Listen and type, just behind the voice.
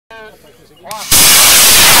By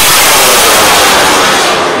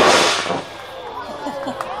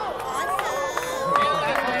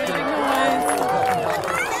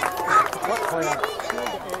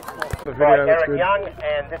Eric Young,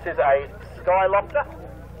 and this is a Skylofter,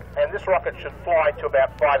 and this rocket should fly to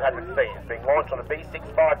about 500 feet. It's being launched on a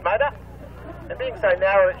B65 motor, and being so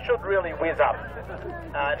narrow, it should really whiz up.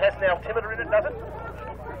 It has an altimeter in it, does it?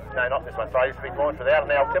 No, not this one. So it's being launched without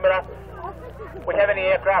an altimeter. We have any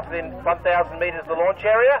aircraft within 1,000 metres of the launch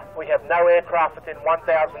area. We have no aircraft within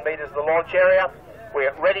 1,000 metres of the launch area.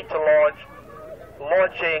 We're ready to launch.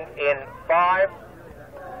 Launching in 5,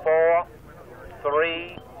 4,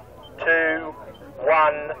 3, 2,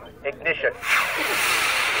 1, ignition.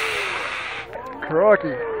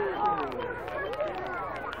 Crikey.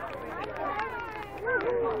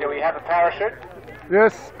 Do we have a parachute?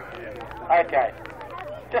 Yes. Okay.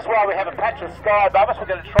 Just while we have a patch of sky above us, we're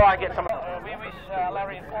going to try and get some... we wish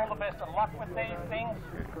Larry all the best of luck with these things.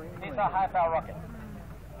 These are half-hour rockets.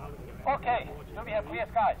 Okay, do we have clear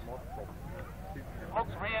skies?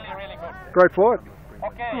 Looks really, really good. Great flight.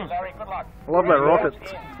 Okay, Larry, good luck. I love that rocket.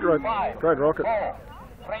 Great, 5, great rocket. 4,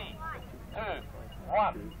 3, 2,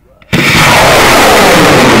 1.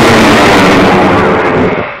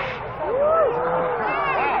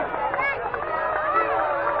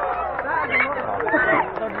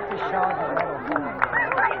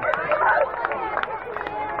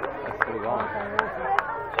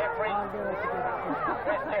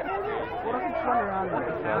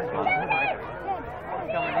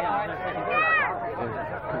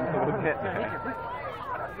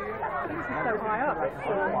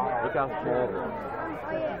 Look how small.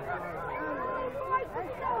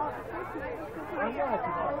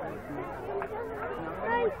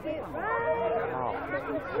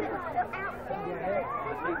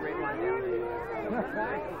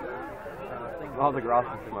 Oh, the grass is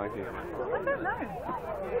smoky. I don't know.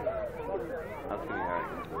 That's getting out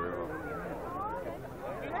into the river.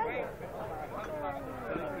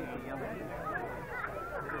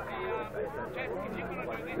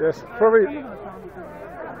 Yes, probably.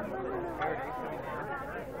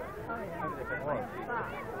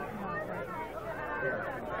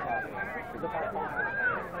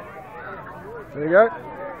 There you go.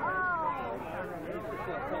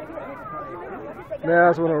 Now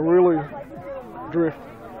it's when I really drift.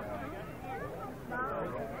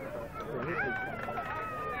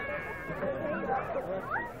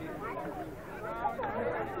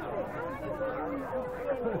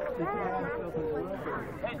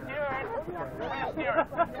 Hey, Stuart.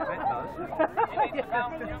 You need to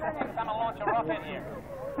come and launch a rocket here.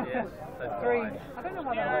 Yes. Three. I don't know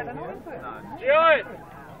why they're running. Stuart!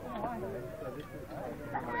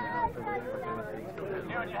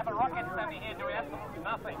 Stuart, you have a rocket standing here doing absolutely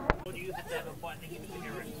nothing. Or do you have to have a lightning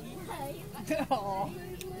interference? Oh.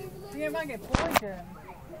 You might get poison.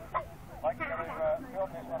 I can film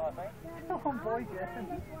this one, I think. Oh, poison.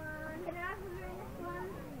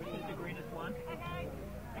 This is the greenest one.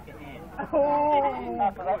 Like a hand. Oh.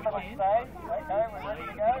 So that's how we stay. Okay, we're ready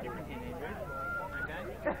to go. Different hand, Andrew.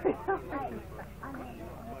 Okay.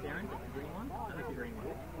 Darren, the green one? I like the green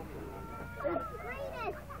one.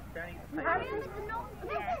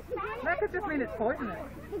 That could just mean it's poisonous.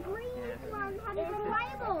 The green one had a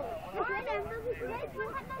label. The red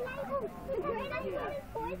one had no label. The green one is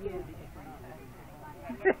poisonous.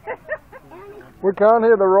 We can't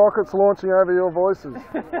hear the rockets launching over your voices.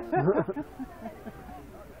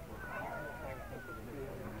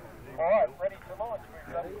 Alright, ready to launch.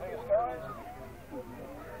 We've got clear skies.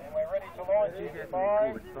 And we're ready to launch in 5,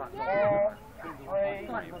 4, 3,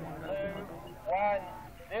 2, 1,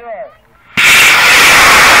 0.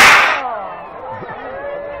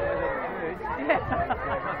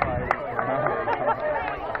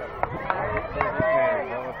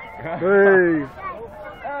 Hey.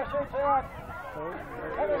 Parachutes out.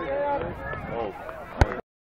 Headers down. Oh.